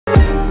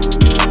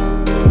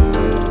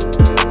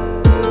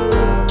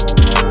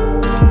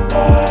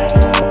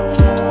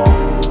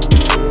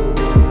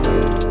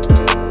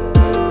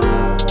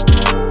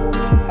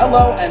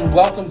Hello and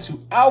welcome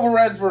to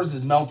Alvarez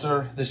versus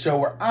Meltzer, the show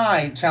where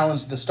I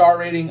challenge the star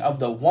rating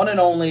of the one and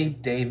only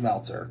Dave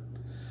Meltzer.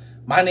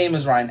 My name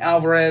is Ryan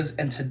Alvarez,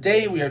 and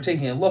today we are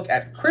taking a look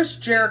at Chris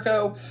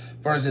Jericho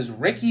versus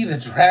Ricky the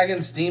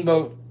Dragon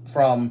Steamboat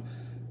from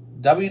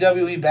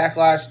WWE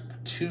Backlash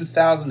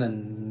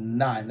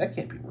 2009. That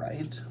can't be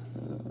right.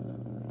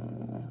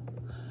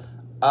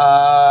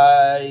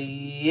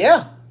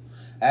 Yeah.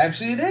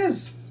 Actually, it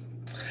is.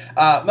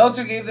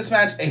 Meltzer gave this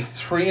match a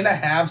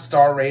 3.5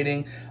 star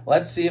rating.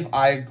 Let's see if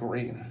I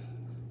agree.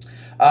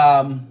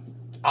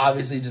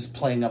 Obviously, just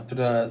playing up to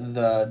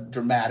the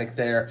dramatic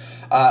there.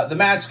 The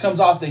match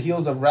comes off the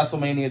heels of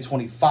WrestleMania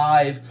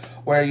 25,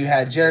 where you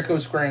had Jericho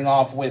squaring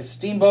off with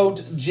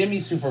Steamboat, Jimmy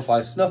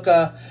Superfly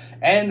Snuka,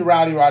 and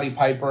Roddy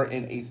Piper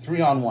in a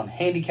 3-on-1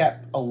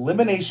 handicap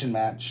elimination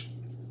match.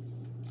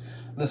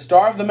 The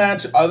star of the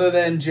match, other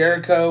than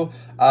Jericho,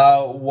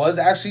 was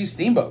actually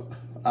Steamboat.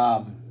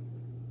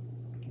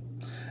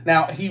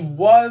 Now, he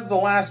was the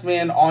last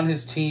man on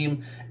his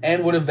team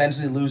and would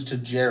eventually lose to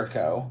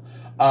Jericho.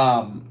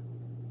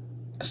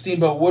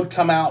 Steamboat would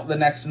come out the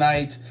next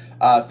night,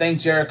 thank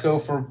Jericho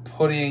for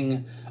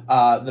putting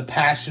the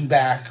passion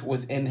back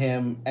within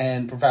him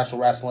and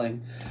professional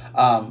wrestling.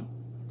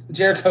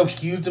 Jericho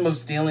accused him of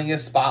stealing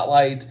his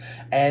spotlight,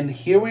 and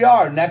here we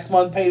are, next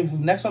month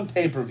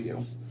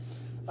pay-per-view.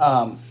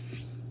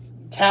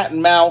 Cat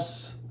and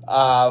mouse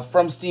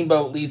from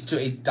Steamboat leads to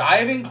a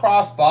diving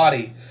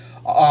crossbody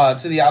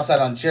to the outside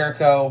on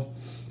Jericho.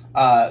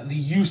 The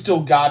 "You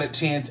Still Got It"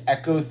 chants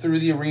echo through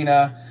the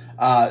arena.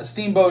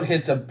 Steamboat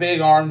hits a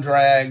big arm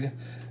drag.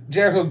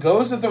 Jericho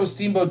goes to throw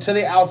Steamboat to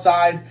the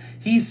outside.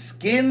 He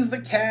skins the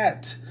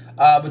cat,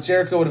 but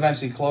Jericho would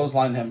eventually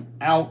clothesline him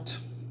out.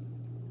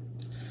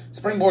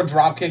 Springboard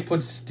dropkick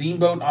puts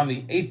Steamboat on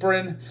the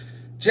apron.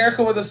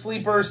 Jericho with a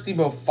sleeper.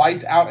 Steamboat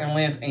fights out and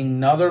lands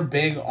another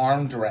big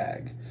arm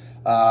drag.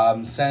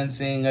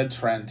 Sensing a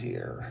trend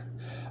here.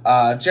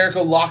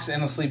 Jericho locks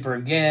in a sleeper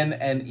again,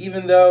 and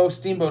even though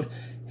Steamboat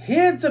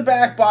hits a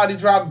back body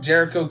drop,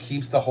 Jericho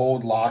keeps the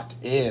hold locked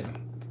in.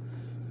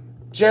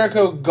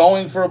 Jericho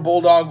going for a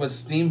bulldog, but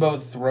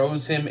Steamboat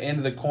throws him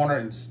into the corner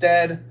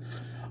instead.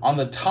 On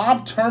the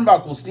top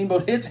turnbuckle,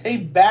 Steamboat hits a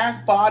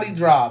back body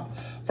drop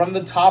from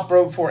the top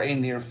rope for a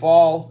near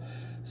fall.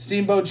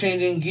 Steamboat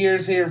changing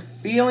gears here,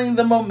 feeling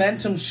the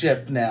momentum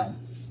shift now.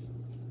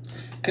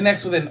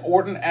 Connects with an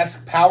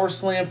Orton-esque power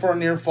slam for a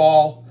near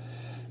fall.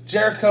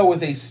 Jericho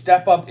with a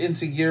step-up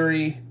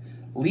enziguri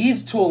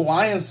leads to a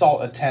lion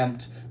salt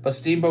attempt, but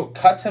Steamboat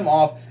cuts him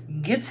off,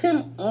 gets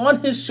him on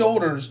his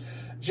shoulders.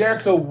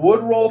 Jericho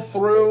would roll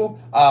through,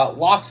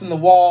 locks in the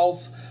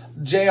walls.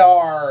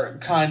 JR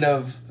kind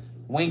of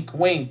wink,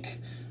 wink,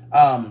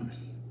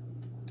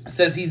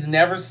 says he's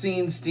never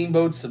seen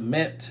Steamboat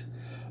submit.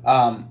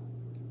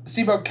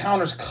 Steamboat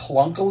counters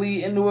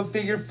clunkily into a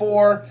figure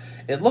four.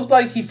 It looked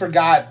like he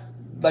forgot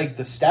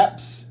the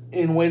steps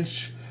in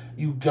which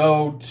you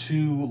go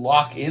to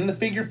lock in the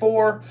figure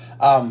four.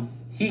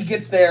 He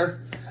gets there,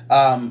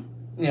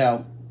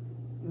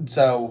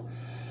 so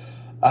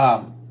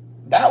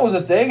that was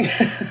a thing.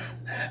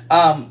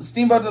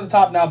 Steamboat to the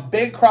top now,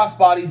 big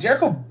crossbody.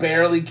 Jericho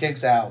barely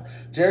kicks out.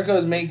 Jericho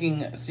is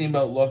making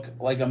Steamboat look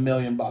like $1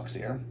 million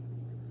here.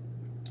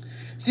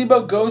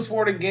 Steamboat goes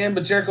for it again,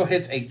 but Jericho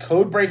hits a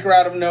code breaker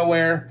out of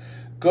nowhere.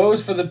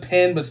 Goes for the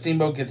pin, but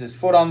Steamboat gets his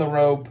foot on the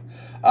rope.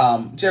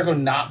 Jericho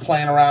not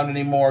playing around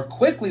anymore.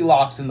 Quickly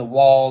locks in the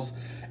walls,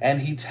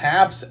 and he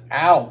taps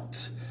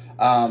out.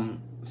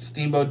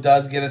 Steamboat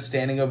does get a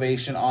standing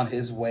ovation on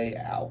his way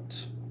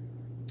out.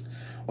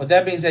 With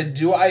that being said,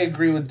 do I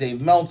agree with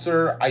Dave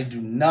Meltzer? I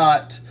do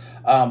not.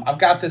 I've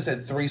got this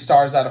at 3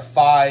 stars out of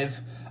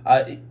 5.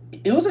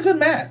 It was a good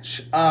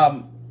match,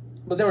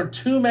 but there were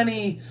too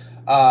many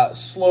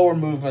slower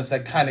movements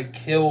that kind of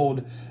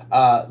killed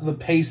the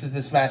pace that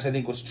this match, I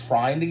think, was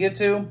trying to get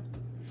to.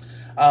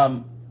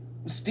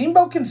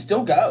 Steamboat can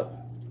still go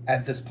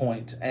at this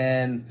point,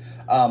 and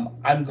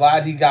I'm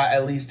glad he got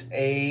at least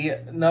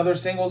another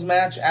singles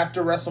match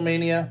after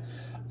WrestleMania.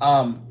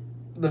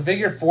 The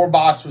figure 4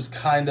 botch was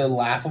kind of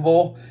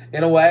laughable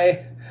in a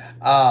way,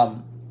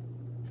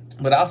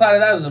 but outside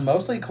of that, it was a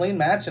mostly clean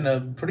match and a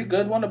pretty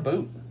good one to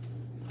boot.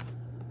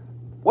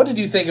 What did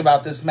you think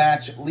about this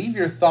match? Leave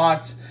your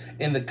thoughts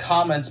in the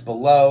comments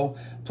below.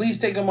 Please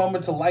take a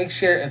moment to like,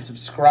 share, and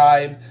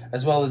subscribe,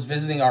 as well as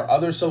visiting our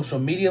other social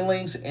media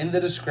links in the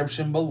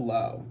description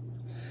below.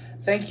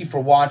 Thank you for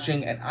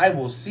watching, and I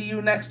will see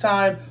you next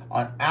time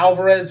on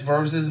Alvarez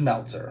versus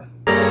Meltzer.